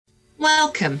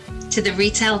Welcome to the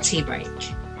Retail Tea Break.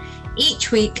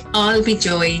 Each week, I'll be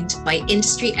joined by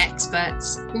industry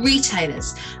experts,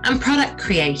 retailers, and product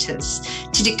creators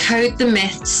to decode the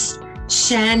myths,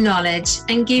 share knowledge,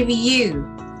 and give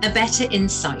you a better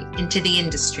insight into the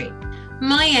industry.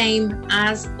 My aim,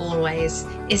 as always,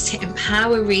 is to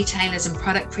empower retailers and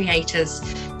product creators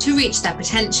to reach their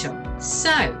potential.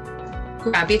 So,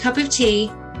 grab your cup of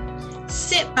tea,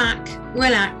 sit back,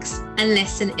 relax, and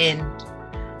listen in.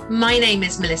 My name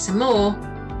is Melissa Moore,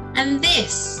 and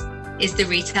this is the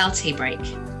Retail Tea Break.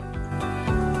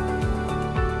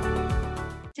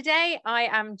 Today, I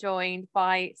am joined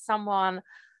by someone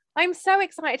I'm so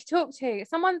excited to talk to,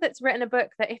 someone that's written a book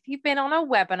that if you've been on a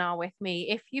webinar with me,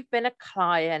 if you've been a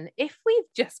client, if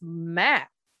we've just met,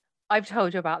 I've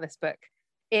told you about this book.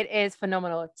 It is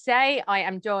phenomenal. Today, I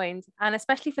am joined, and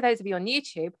especially for those of you on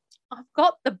YouTube, I've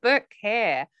got the book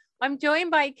here. I'm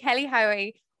joined by Kelly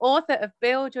Hoey, author of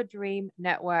Build Your Dream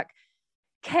Network.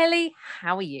 Kelly,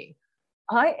 how are you?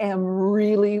 I am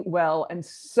really well and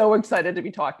so excited to be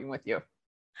talking with you.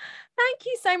 Thank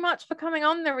you so much for coming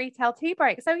on the Retail Tea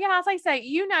Break. So yeah, as I say,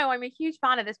 you know, I'm a huge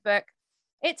fan of this book.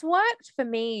 It's worked for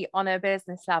me on a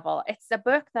business level. It's a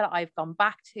book that I've gone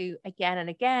back to again and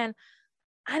again.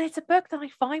 And it's a book that I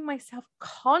find myself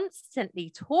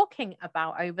constantly talking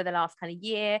about over the last kind of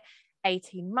year,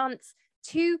 18 months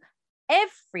to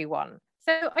everyone.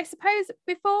 So I suppose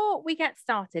before we get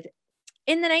started,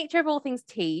 in the nature of all things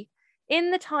tea,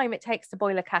 in the time it takes to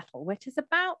boil a kettle, which is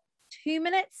about 2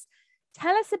 minutes,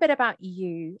 tell us a bit about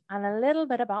you and a little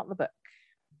bit about the book.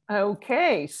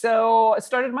 Okay, so I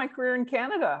started my career in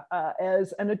Canada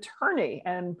as an attorney,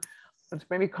 and it's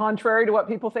maybe contrary to what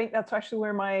people think. That's actually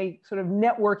where my sort of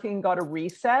networking got a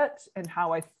reset and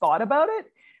how I thought about it.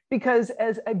 Because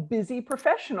as a busy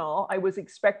professional, I was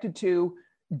expected to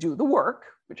do the work,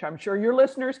 which I'm sure your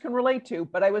listeners can relate to,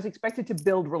 but I was expected to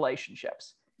build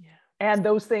relationships. Yeah. And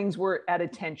those things were at a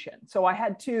tension. So I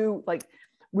had to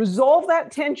resolve that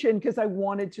tension because I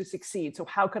wanted to succeed. So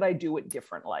how could I do it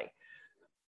differently?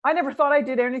 I never thought I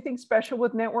did anything special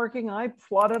with networking. I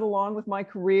plodded along with my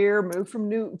career, moved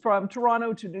from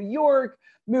Toronto to New York,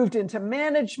 moved into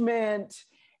management.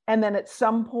 And then at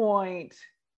some point,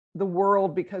 the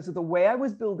world, because of the way I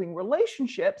was building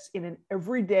relationships in an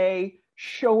everyday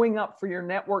showing up for your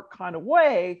network kind of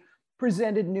way,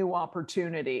 presented new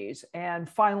opportunities. And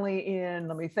finally in,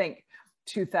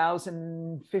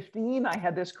 2015, I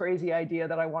had this crazy idea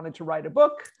that I wanted to write a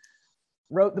book,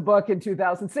 wrote the book in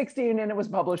 2016, and it was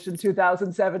published in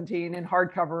 2017 in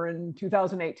hardcover, in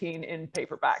 2018 in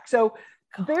paperback. So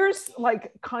there's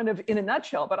kind of in a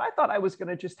nutshell, but I thought I was going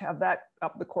to just have that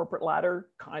up the corporate ladder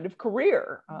kind of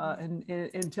career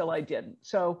until I didn't.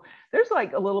 So there's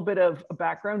a little bit of a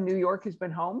background. New York has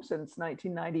been home since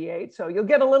 1998. So you'll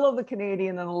get a little of the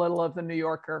Canadian and a little of the New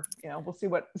Yorker. We'll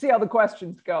see how the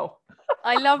questions go.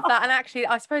 I love that. And actually,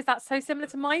 I suppose that's so similar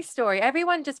to my story.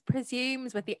 Everyone just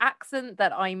presumes with the accent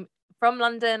that I'm from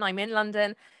London, I'm in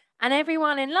London. And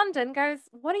everyone in London goes,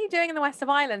 what are you doing in the west of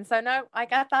Ireland? So no, I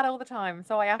get that all the time.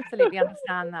 So I absolutely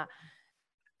understand that.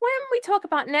 When we talk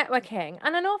about networking,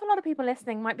 and an awful lot of people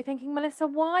listening might be thinking, Melissa,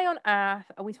 why on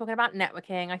earth are we talking about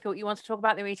networking? I thought you wanted to talk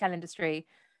about the retail industry.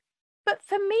 But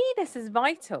for me, this is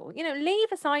vital.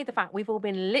 Leave aside the fact we've all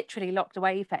been literally locked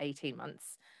away for 18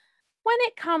 months. When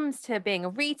it comes to being a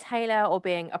retailer or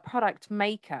being a product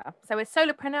maker, so a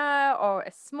solopreneur or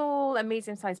a small and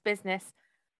medium-sized business,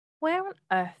 where on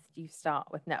earth do you start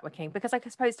with networking? Because I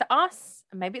suppose to us,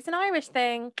 and maybe it's an Irish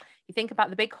thing, you think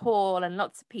about the big hall and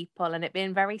lots of people and it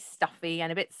being very stuffy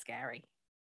and a bit scary.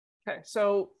 Okay,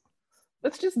 so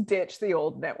let's just ditch the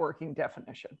old networking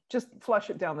definition. Just flush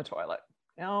it down the toilet.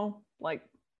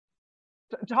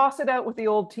 Toss it out with the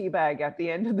old tea bag at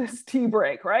the end of this tea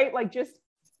break, right? Just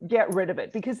get rid of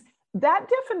it, because that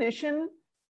definition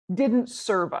didn't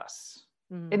serve us.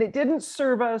 And it didn't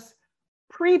serve us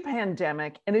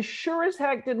pre-pandemic, and as sure as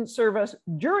heck didn't serve us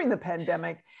during the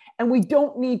pandemic, and we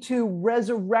don't need to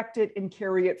resurrect it and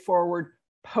carry it forward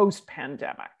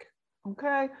post-pandemic.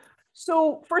 Okay,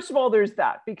 so first of all, there's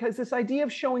that, because this idea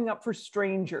of showing up for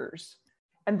strangers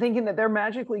and thinking that they're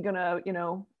magically gonna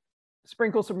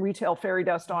sprinkle some retail fairy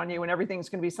dust on you and everything's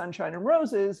gonna be sunshine and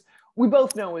roses, we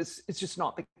both know it's just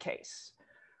not the case.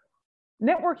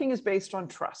 Networking is based on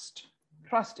trust.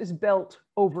 Trust is built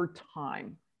over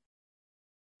time.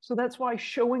 So that's why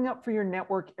showing up for your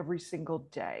network every single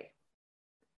day.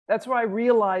 That's why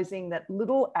realizing that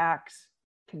little acts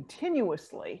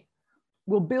continuously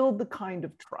will build the kind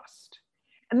of trust.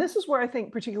 And this is where I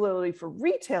think, particularly for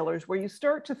retailers, where you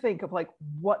start to think of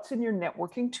what's in your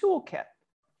networking toolkit.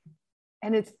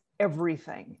 And it's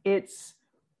everything. It's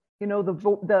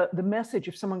the message,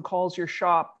 if someone calls your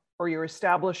shop or your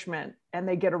establishment and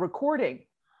they get a recording,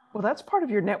 well, that's part of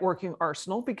your networking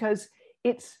arsenal, because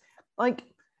it's like,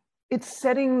 it's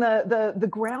setting the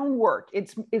groundwork.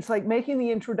 It's like making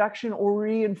the introduction or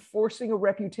reinforcing a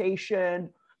reputation.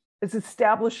 It's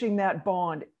establishing that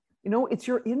bond. It's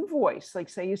your invoice. Like,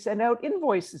 say you send out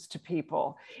invoices to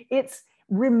people. It's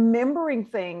remembering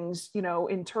things,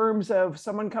 in terms of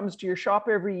someone comes to your shop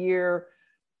every year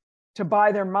to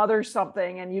buy their mother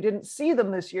something and you didn't see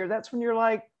them this year. That's when you're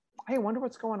like, hey, I wonder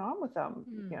what's going on with them.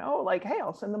 Like, hey,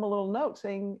 I'll send them a little note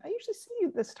saying, I usually see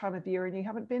you this time of year and you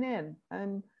haven't been in,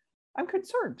 and I'm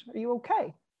concerned. Are you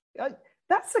okay?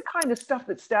 That's the kind of stuff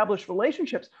that establishes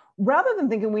relationships. Rather than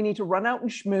thinking we need to run out and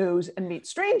schmooze and meet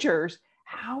strangers,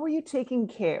 how are you taking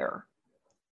care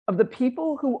of the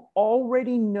people who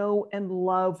already know and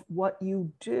love what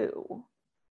you do?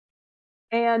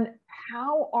 And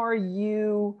how are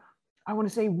you, I want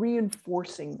to say,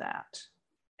 reinforcing that?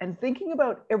 And thinking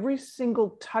about every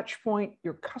single touch point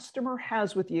your customer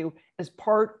has with you as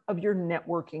part of your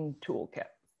networking toolkit.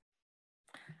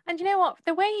 And you know what?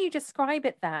 The way you describe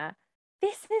it there,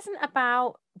 this isn't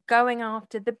about going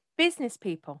after the business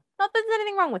people. Not that there's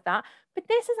anything wrong with that, but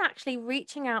this is actually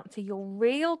reaching out to your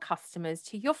real customers,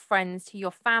 to your friends, to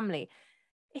your family.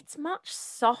 It's much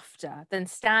softer than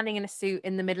standing in a suit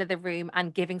in the middle of the room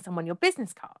and giving someone your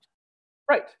business card.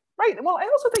 Right. Well, I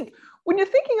also think when you're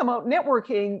thinking about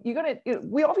networking,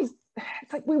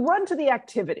 it's like we run to the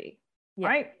activity,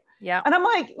 right? Yeah. And I'm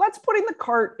like, let's putting the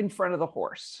cart in front of the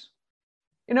horse.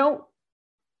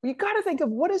 You got to think of,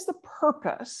 what is the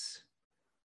purpose?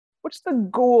 What's the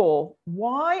goal?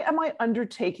 Why am I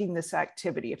undertaking this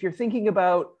activity? If you're thinking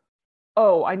about,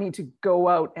 oh, I need to go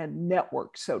out and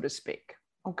network, so to speak.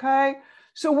 Okay.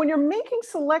 So when you're making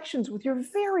selections with your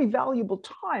very valuable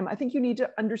time, I think you need to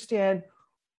understand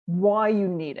why you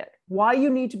need it, why you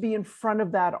need to be in front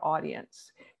of that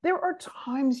audience. There are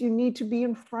times you need to be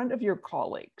in front of your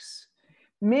colleagues.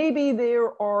 Maybe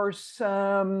there are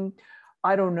some,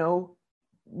 I don't know,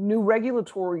 new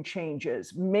regulatory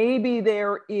changes. Maybe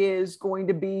there is going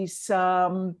to be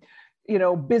some,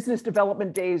 business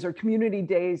development days or community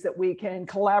days that we can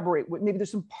collaborate with. Maybe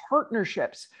there's some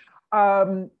partnerships.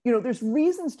 There's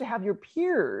reasons to have your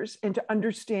peers and to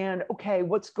understand, okay,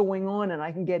 what's going on, and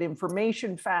I can get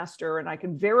information faster and I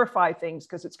can verify things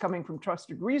because it's coming from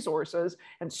trusted resources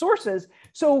and sources.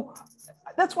 So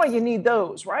that's why you need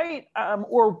those, right?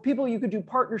 Or people you could do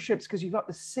partnerships because you've got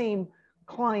the same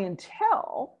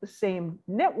clientele, the same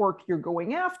network you're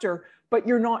going after, but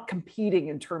you're not competing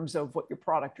in terms of what your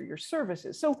product or your service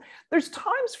is. So there's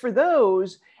times for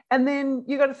those. And then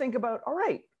you got to think about, all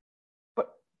right,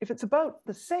 if it's about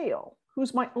the sale,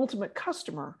 who's my ultimate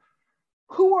customer?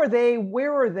 Who are they?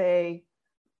 Where are they?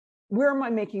 Where am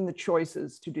I making the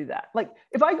choices to do that? Like,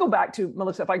 if I go back to,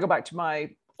 Melissa, if I go back to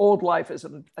my old life as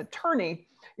an attorney,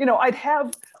 I'd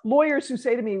have lawyers who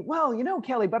say to me, well,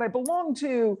 Kelly, but I belong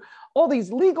to all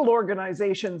these legal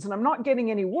organizations and I'm not getting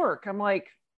any work. I'm like,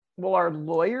 well, are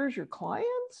lawyers your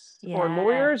clients? Yeah. Or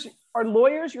are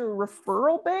lawyers your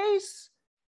referral base?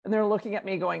 And they're looking at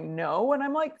me going, no. And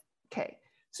I'm like, okay.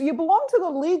 So you belong to the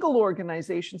legal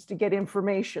organizations to get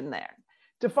information there,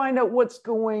 to find out what's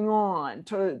going on,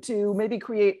 to maybe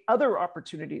create other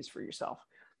opportunities for yourself.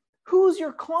 Who's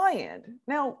your client?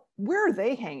 Now, where are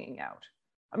they hanging out?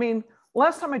 I mean,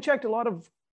 last time I checked, a lot of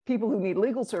people who need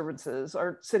legal services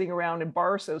are sitting around in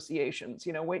bar associations,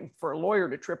 waiting for a lawyer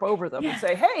to trip over them and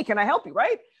say, hey, can I help you,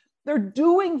 right? They're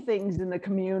doing things in the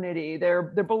community. They're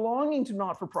belonging to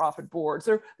not-for-profit boards.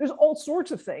 There's all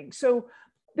sorts of things. So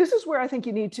this is where I think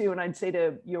you need to, and I'd say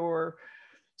to your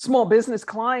small business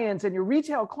clients and your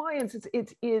retail clients,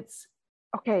 it's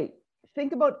okay,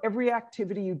 think about every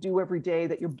activity you do every day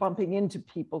that you're bumping into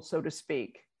people, so to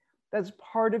speak. That's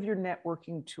part of your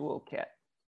networking toolkit.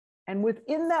 And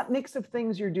within that mix of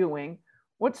things you're doing,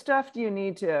 what stuff do you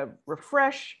need to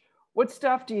refresh? What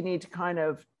stuff do you need to kind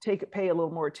of pay a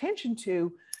little more attention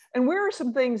to? And where are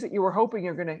some things that you were hoping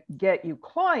you're going to get you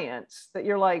clients that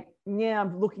you're like, yeah,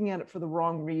 I'm looking at it for the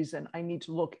wrong reason. I need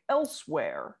to look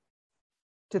elsewhere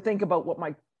to think about what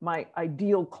my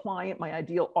ideal client, my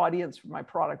ideal audience for my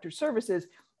product or service is.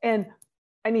 And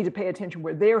I need to pay attention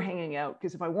where they're hanging out,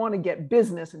 because if I want to get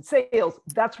business and sales,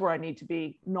 that's where I need to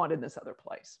be, not in this other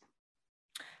place.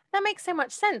 That makes so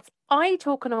much sense. I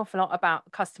talk an awful lot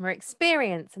about customer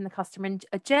experience and the customer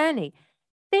journey.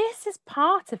 This is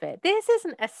part of it. This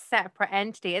isn't a separate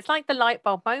entity. It's like the light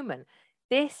bulb moment.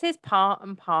 This is part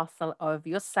and parcel of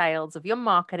your sales, of your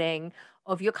marketing,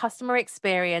 of your customer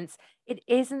experience. It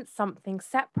isn't something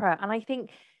separate. And I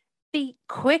think the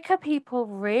quicker people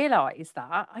realize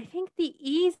that, I think the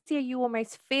easier you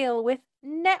almost feel with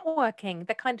networking,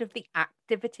 the kind of the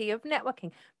activity of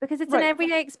networking, because it's an Right.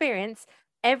 everyday experience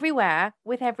everywhere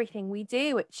with everything we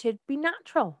do. It should be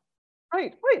natural.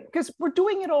 Right, right. Because we're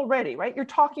doing it already, right? You're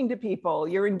talking to people,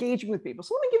 you're engaging with people.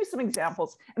 So let me give you some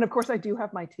examples. And of course, I do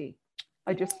have my tea.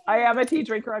 I am a tea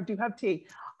drinker. I do have tea.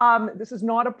 This is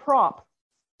not a prop.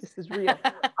 This is real.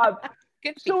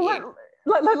 Good for So you.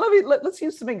 let's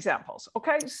use some examples.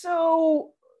 Okay.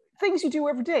 So things you do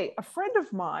every day. A friend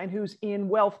of mine who's in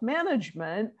wealth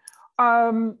management,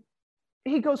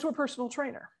 he goes to a personal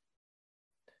trainer.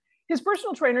 His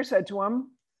personal trainer said to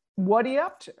him, "What are you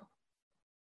up to?"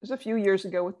 It was a few years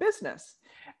ago with business.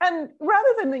 And rather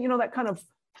than, that kind of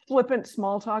flippant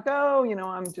small talk, "Oh,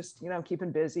 I'm just,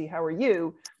 keeping busy. How are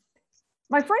you?"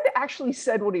 My friend actually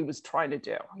said what he was trying to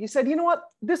do. He said, "You know what?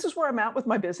 This is where I'm at with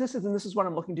my businesses, and this is what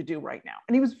I'm looking to do right now."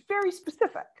 And he was very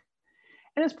specific.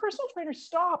 And his personal trainer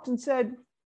stopped and said,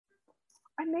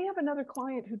 "I may have another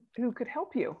client who could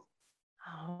help you."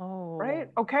 Oh, Right?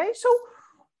 Okay. So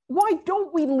why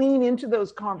don't we lean into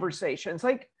those conversations?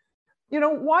 Like,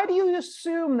 why do you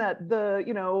assume that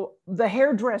the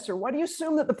hairdresser, why do you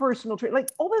assume that the personal trainer, like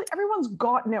everyone's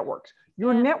got networks.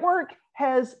 Your network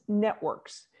has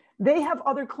networks. They have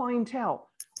other clientele.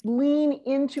 Lean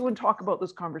into and talk about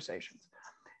those conversations.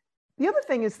 The other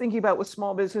thing is thinking about with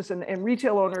small business and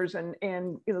retail owners and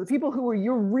the people who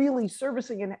you're really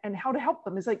servicing and how to help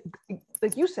them is like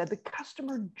you said, the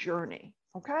customer journey.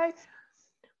 Okay.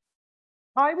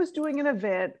 I was doing an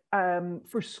event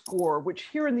for SCORE, which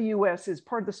here in the US is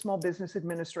part of the Small Business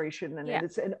Administration, and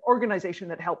it's an organization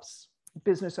that helps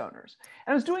business owners.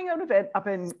 And I was doing an event up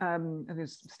in I think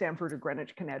Stamford or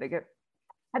Greenwich, Connecticut.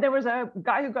 And there was a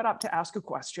guy who got up to ask a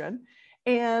question.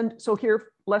 And so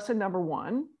here, lesson number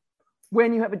one,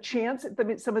 when you have a chance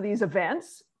at some of these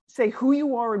events, say who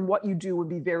you are and what you do and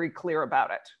be very clear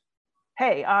about it.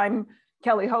 Hey, I'm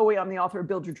Kelly Hoey. I'm the author of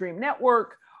Build Your Dream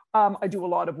Network. I do a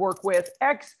lot of work with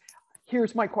X.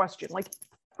 Here's my question. Like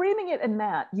framing it in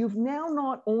that, you've now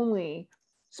not only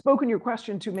spoken your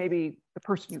question to maybe the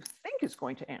person you think is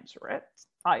going to answer it,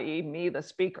 i.e. me, the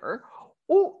speaker,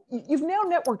 or you've now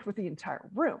networked with the entire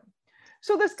room.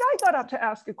 So this guy got up to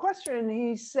ask a question and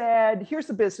he said, "Here's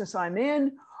the business I'm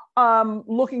in,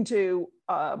 looking to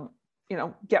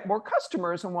get more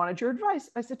customers and wanted your advice."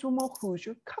 I said to him, "Well, who's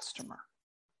your customer?"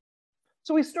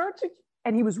 So we start to,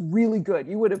 and he was really good.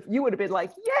 You would have been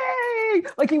like, "Yay!"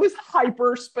 Like he was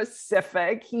hyper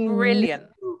specific. brilliant.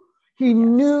 He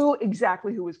knew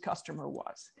exactly who his customer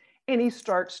was. And he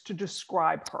starts to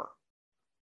describe her.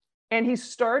 And he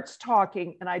starts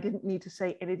talking, and I didn't need to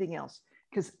say anything else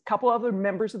because a couple other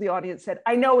members of the audience said,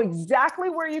 "I know exactly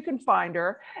where you can find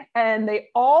her." And they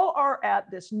all are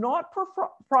at this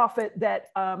not-for-profit that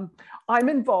I'm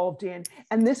involved in.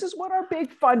 And this is what our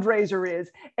big fundraiser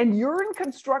is. And you're in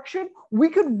construction. We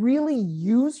could really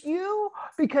use you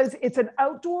because it's an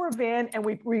outdoor event and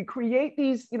we create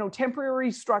these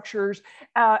temporary structures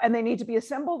and they need to be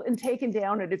assembled and taken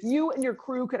down. And if you and your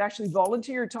crew could actually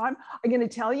volunteer your time, I'm going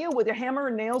to tell you, with your hammer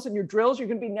and nails and your drills, you're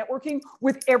going to be networking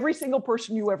with every single person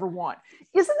you ever want.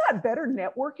 Isn't that better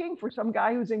networking for some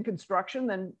guy who's in construction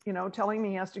than telling me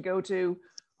he has to go to,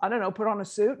 I don't know, put on a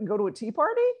suit and go to a tea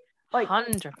party? Like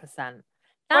 100%.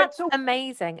 That's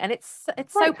amazing. And it's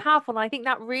so powerful. And I think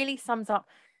that really sums up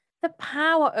the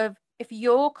power of, if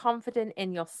you're confident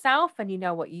in yourself and you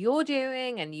know what you're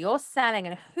doing and you're selling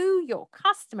and who your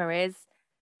customer is,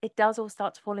 it does all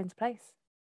start to fall into place.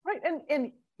 Right.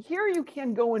 And here you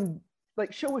can go and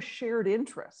like show a shared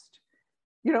interest.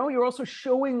 You're also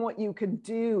showing what you can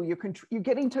do. You're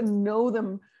getting to know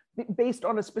them based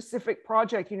on a specific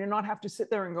project, and you're not have to sit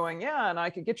there and going, "Yeah, and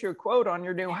I could get you a quote on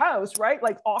your new house," right?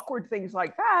 Like awkward things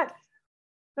like that.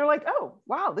 They're like, "Oh,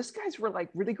 wow, this guy's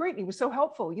really great. And he was so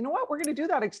helpful. You know what? We're going to do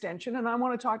that extension, and I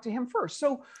want to talk to him first."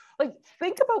 So like,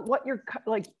 think about what you're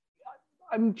like.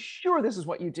 I'm sure this is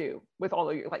what you do with all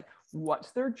of you. Like,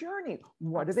 what's their journey?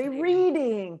 What are they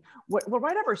reading?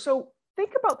 Whatever. So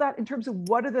think about that in terms of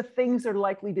what are the things they're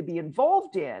likely to be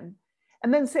involved in,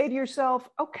 and then say to yourself,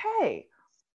 okay,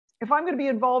 if I'm going to be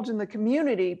involved in the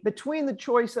community, between the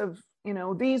choice of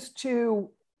these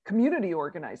two community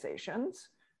organizations,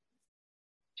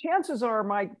 chances are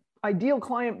my ideal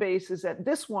client base is at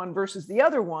this one versus the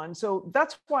other one. So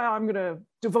that's why I'm going to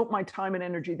devote my time and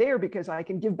energy there, because I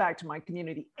can give back to my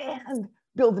community and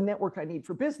build the network I need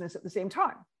for business at the same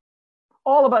time.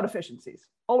 All about efficiencies.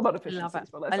 All about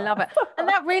efficiencies. I love it. And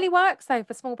that really works though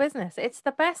for small business. It's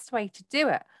the best way to do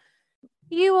it.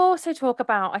 You also talk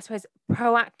about, I suppose,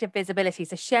 proactive visibility.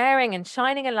 So sharing and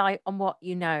shining a light on what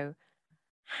you know.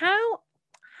 How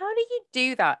how do you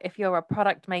do that if you're a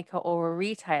product maker or a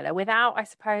retailer without, I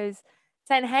suppose,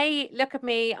 saying, hey, look at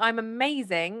me, I'm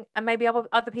amazing. And maybe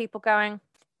other people going,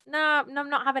 no, no, I'm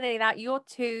not having any of that. You're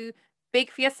too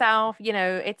big for yourself. You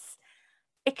know,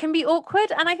 it can be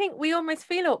awkward. And I think we almost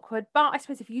feel awkward. But I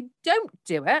suppose if you don't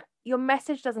do it, your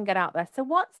message doesn't get out there. So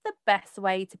what's the best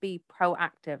way to be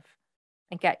proactive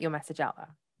and get your message out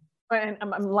there? And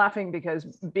I'm laughing because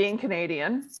being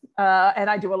Canadian, and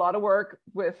I do a lot of work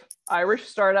with Irish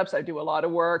startups. I do a lot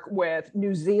of work with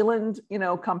New Zealand,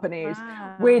 companies.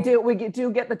 Wow. We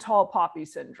do get the tall poppy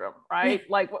syndrome, right?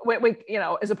 Like we,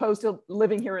 as opposed to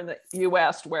living here in the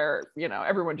U.S. where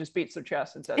everyone just beats their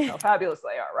chest and says how fabulous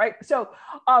they are, right? So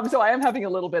I am having a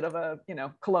little bit of a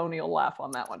colonial laugh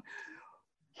on that one.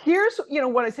 Here's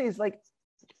what I say is, like,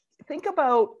 think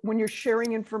about when you're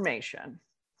sharing information,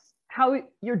 how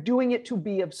you're doing it to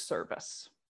be of service.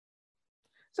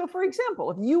 So for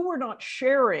example, if you were not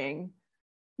sharing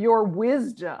your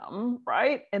wisdom,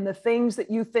 right, and the things that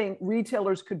you think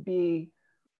retailers could be,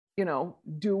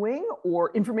 doing,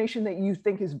 or information that you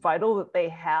think is vital that they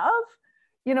have,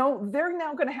 they're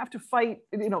now going to have to fight,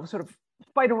 sort of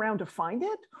fight around to find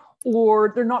it,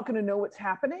 or they're not going to know what's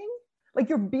happening. Like,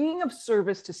 you're being of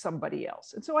service to somebody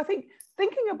else. And so I think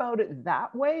thinking about it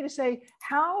that way, to say,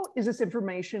 how is this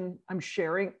information I'm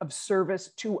sharing of service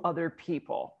to other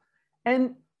people?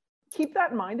 And keep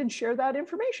that in mind and share that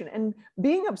information. And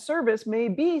being of service may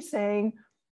be saying,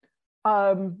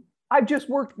 I've just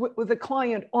worked with a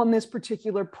client on this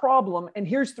particular problem, and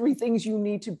here's 3 things you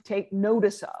need to take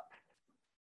notice of.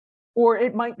 Or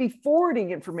it might be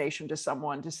forwarding information to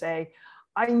someone to say,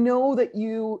 I know that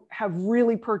you have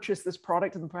really purchased this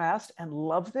product in the past and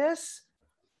love this.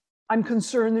 I'm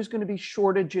concerned there's going to be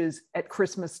shortages at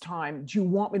Christmas time. Do you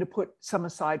want me to put some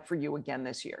aside for you again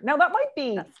this year? Now, that might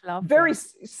be very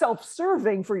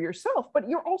self-serving for yourself, but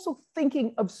you're also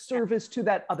thinking of service to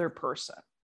that other person,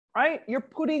 right? You're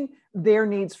putting their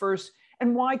needs first.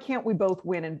 And why can't we both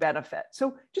win and benefit?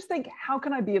 So just think, how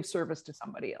can I be of service to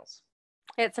somebody else?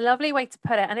 It's a lovely way to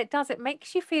put it. And it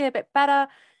makes you feel a bit better.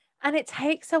 And it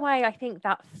takes away, I think,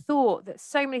 that thought that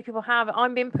so many people have.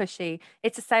 I'm being pushy.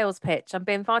 It's a sales pitch. I'm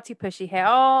being far too pushy here.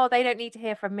 Oh, they don't need to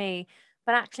hear from me.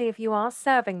 But actually, if you are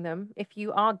serving them, if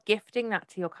you are gifting that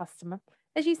to your customer,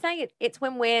 as you say, it's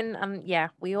win-win. And yeah,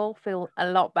 we all feel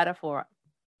a lot better for it.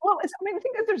 Well, I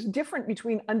think that there's a difference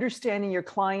between understanding your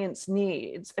client's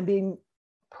needs and being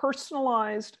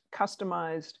personalized,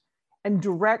 customized, and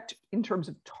direct in terms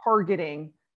of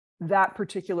targeting that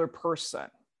particular person,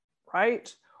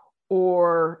 right?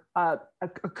 Or a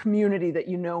community that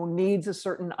needs a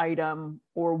certain item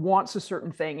or wants a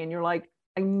certain thing, and you're like,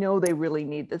 I know they really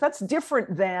need this. That's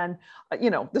different than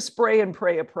the spray and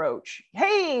pray approach.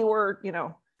 Hey,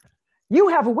 you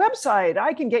have a website,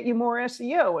 I can get you more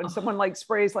SEO, and someone like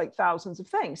sprays like thousands of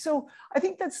things. So I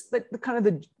think that's the kind of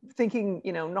the thinking,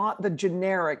 not the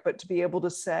generic, but to be able to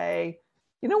say,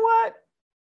 you know what,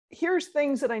 here's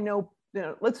things that I know,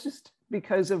 let's just,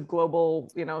 because of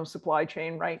global, supply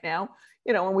chain right now,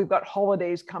 and we've got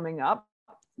holidays coming up,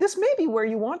 this may be where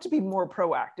you want to be more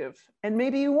proactive, and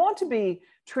maybe you want to be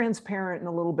transparent and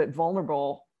a little bit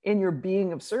vulnerable in your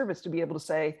being of service, to be able to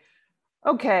say,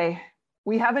 okay,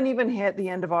 we haven't even hit the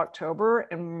end of October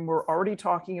and we're already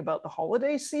talking about the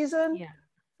holiday season. Yeah.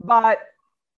 But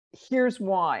here's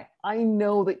why. I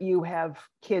know that you have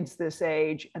kids this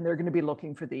age and they're going to be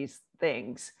looking for these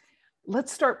things.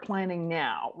 Let's start planning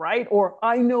now, right? Or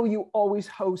I know you always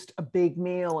host a big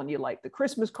meal and you like the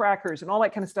Christmas crackers and all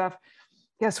that kind of stuff.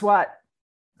 Guess what?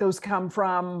 Those come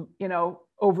from,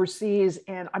 overseas,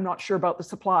 and I'm not sure about the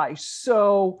supply.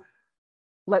 So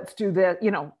let's do that,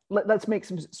 let's make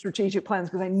some strategic plans,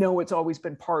 because I know it's always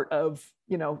been part of,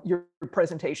 your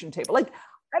presentation table. Like,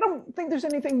 I don't think there's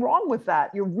anything wrong with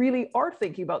that. You really are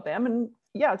thinking about them. And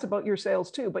yeah, it's about your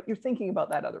sales too, but you're thinking about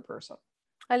that other person.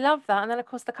 I love that. And then, of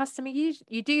course, the customer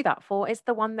you do that for is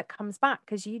the one that comes back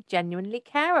because you genuinely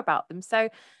care about them. So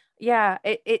yeah,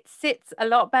 it sits a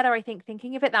lot better, I think,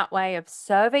 thinking of it that way, of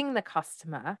serving the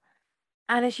customer.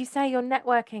 And as you say, you're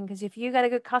networking, because if you get a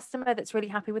good customer that's really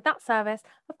happy with that service,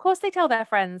 of course they tell their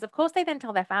friends, of course they then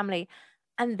tell their family,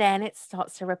 and then it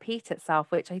starts to repeat itself,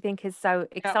 which I think is so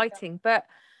exciting. But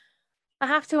I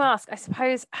have to ask, I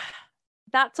suppose,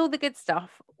 that's all the good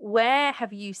stuff. Where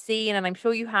have you seen, and I'm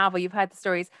sure you have, or you've heard the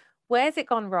stories, where's it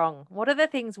gone wrong? What are the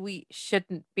things we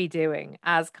shouldn't be doing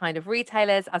as kind of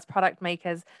retailers, as product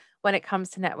makers, when it comes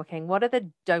to networking? What are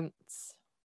the don'ts?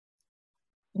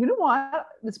 You know what?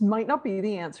 This might not be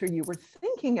the answer you were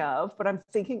thinking of, but I'm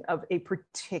thinking of a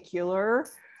particular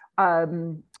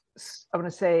I want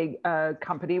to say, a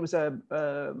company. It was a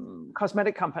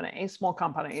cosmetic company, small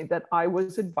company that I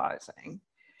was advising.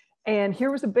 And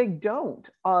here was a big don't.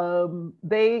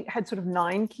 They had sort of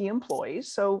 9 key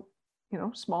employees. So,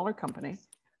 smaller company.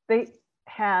 They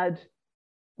had,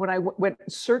 when I went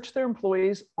search their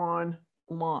employees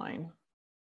online,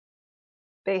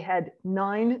 they had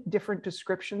 9 different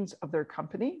descriptions of their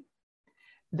company.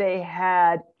 They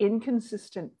had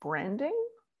inconsistent branding.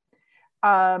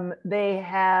 They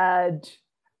had,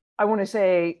 I want to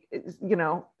say,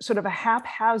 sort of a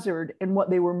haphazard, and what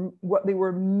they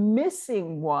were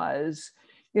missing was,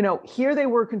 here they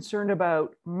were concerned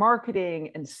about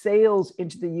marketing and sales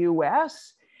into the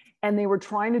US, and they were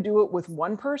trying to do it with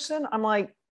one person. I'm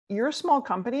like, you're a small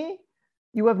company.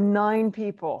 You have 9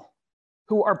 people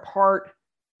who are part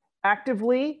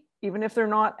actively, even if they're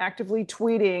not actively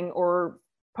tweeting or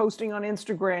posting on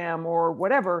Instagram or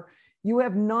whatever, you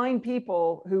have 9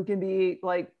 people who can be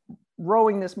like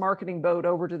rowing this marketing boat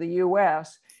over to the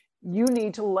US. You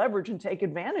need to leverage and take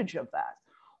advantage of that.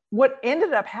 What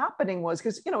ended up happening was,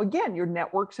 because, again, your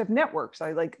networks have networks.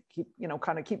 I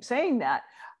keep saying that.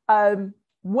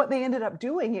 What they ended up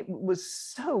doing, it was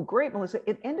so great, Melissa.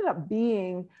 It ended up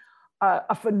being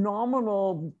a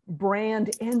phenomenal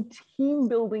brand and team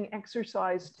building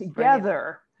exercise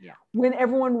together. Yeah. When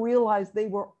everyone realized they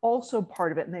were also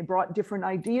part of it, and they brought different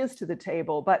ideas to the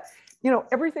table. But,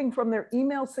 everything from their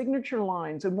email signature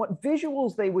lines and what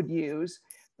visuals they would use.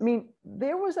 I mean,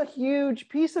 there was a huge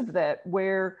piece of that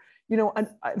where, I'm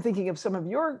thinking of some of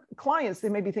your clients, they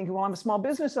may be thinking, well, I'm a small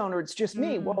business owner, it's just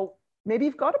me. Well, maybe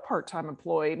you've got a part-time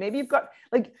employee. Maybe you've got,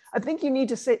 I think you need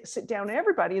to sit down to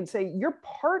everybody and say, you're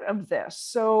part of this.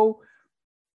 So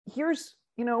here's,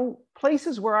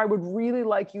 places where I would really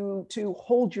like you to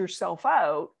hold yourself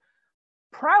out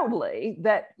proudly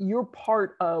that you're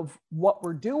part of what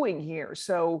we're doing here.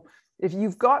 So if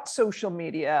you've got social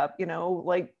media,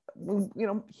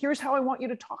 here's how I want you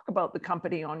to talk about the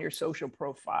company on your social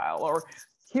profile, or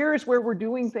here's where we're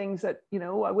doing things that,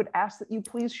 I would ask that you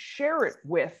please share it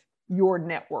with your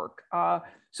network.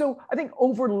 So I think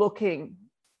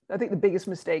the biggest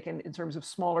mistake in terms of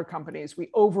smaller companies,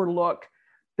 we overlook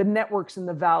the networks and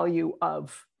the value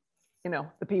of,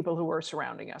 the people who are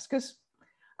surrounding us. Because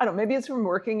I don't know, maybe it's from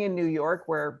working in New York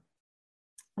where,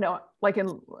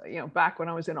 back when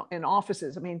I was in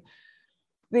offices, I mean,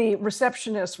 the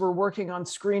receptionists were working on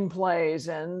screenplays,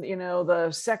 and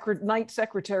the night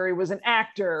secretary was an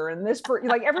actor, and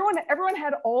everyone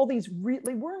had all these.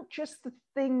 They weren't just the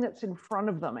thing that's in front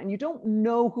of them, and you don't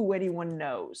know who anyone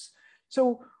knows.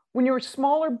 So when you're a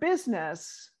smaller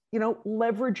business,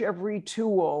 leverage every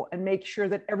tool and make sure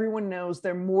that everyone knows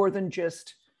they're more than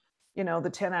just the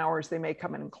 10 hours they may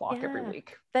come in and clock every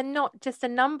week. They're not just a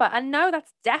number. And no,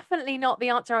 that's definitely not the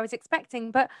answer I was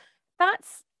expecting, but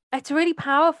it's really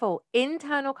powerful.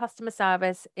 Internal customer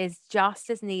service is just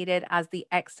as needed as the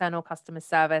external customer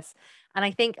service. And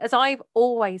I think, as I've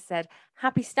always said,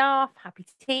 happy staff, happy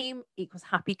team equals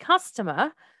happy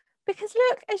customer. Because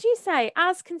look, as you say,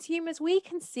 as consumers, we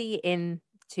can see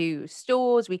into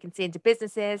stores, we can see into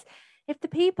businesses. If the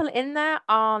people in there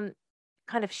aren't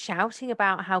kind of shouting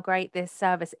about how great this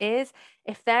service is,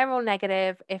 if they're all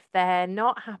negative, if they're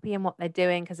not happy in what they're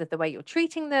doing because of the way you're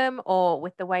treating them or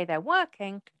with the way they're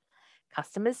working,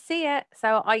 customers see it.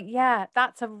 So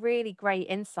that's a really great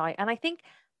insight. And I think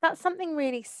that's something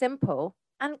really simple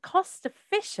and cost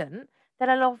efficient that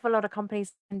a lot of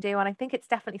companies can do. And I think it's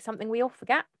definitely something we all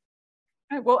forget.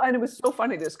 Well, and it was so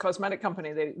funny, this cosmetic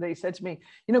company, they said to me,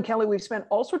 Kelly, we've spent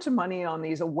all sorts of money on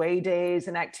these away days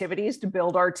and activities to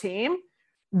build our team.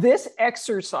 This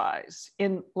exercise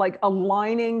in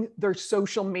aligning their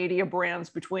social media brands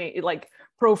between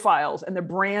profiles and the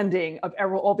branding of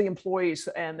all the employees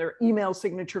and their email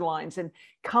signature lines, and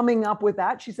coming up with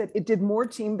that, she said it did more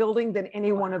team building than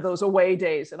any one of those away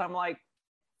days. And I'm like,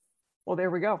 well, there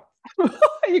we go.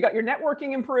 You got your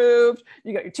networking improved,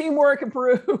 you got your teamwork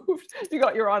improved, you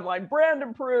got your online brand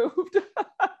improved.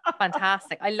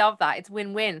 Fantastic. I love that. It's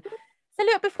win-win. So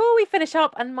look, before we finish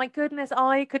up, and my goodness,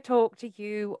 I could talk to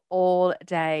you all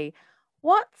day.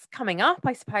 What's coming up,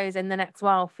 I suppose, in the next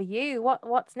while for you?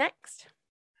 What's next?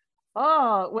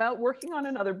 Oh, well, working on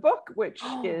another book, which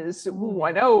is,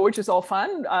 which is all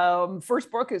fun.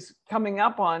 First book is coming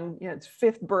up on its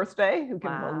 5th birthday. Who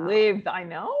can believe? I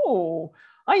know.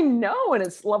 And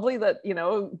it's lovely that,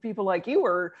 people like you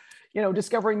are,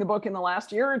 discovering the book in the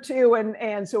last year or two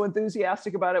and so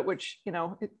enthusiastic about it, which,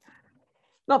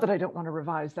 not that I don't want to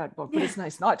revise that book, but it's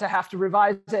nice not to have to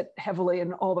revise it heavily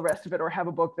and all the rest of it, or have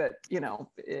a book that,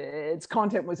 its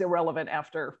content was irrelevant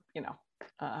after,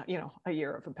 a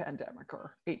year of a pandemic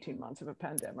or 18 months of a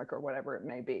pandemic or whatever it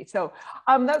may be. So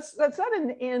that's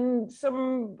that in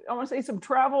some, I want to say some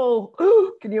travel.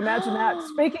 Can you imagine that?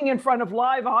 Speaking in front of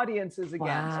live audiences again.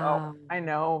 Wow. So I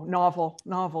know,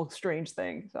 novel, strange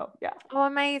thing. So yeah. Oh,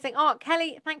 amazing. Oh,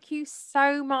 Kelly, thank you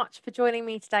so much for joining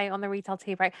me today on the Retail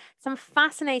Tea Break. Some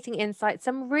fascinating insights,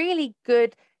 some really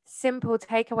good, simple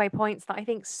takeaway points that I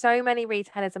think so many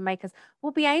retailers and makers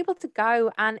will be able to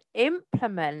go and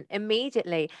implement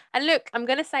immediately. And look, I'm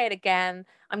going to say it again.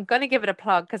 I'm going to give it a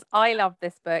plug because I love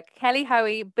this book. Kelly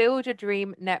Hoey, Build Your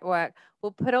Dream Network.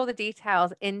 We'll put all the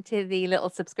details into the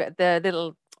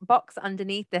little box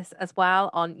underneath this as well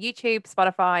on YouTube,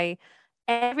 Spotify,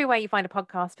 everywhere you find a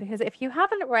podcast, because if you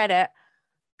haven't read it,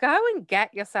 go and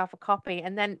get yourself a copy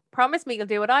and then promise me you'll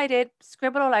do what I did,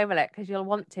 scribble all over it, because you'll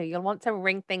want to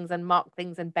ring things and mark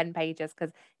things and bend pages,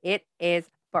 because it is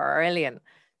brilliant.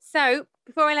 So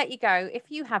before I let you go, if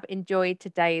you have enjoyed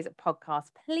today's podcast,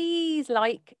 please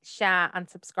like, share and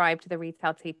subscribe to the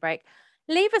Retail Tea Break.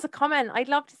 Leave us a comment. I'd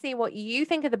love to see what you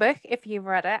think of the book if you've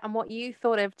read it and what you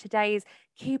thought of today's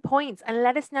key points, and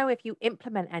let us know if you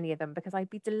implement any of them, because I'd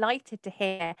be delighted to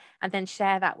hear and then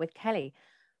share that with Kelly.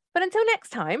 But until next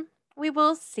time, we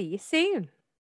will see you soon.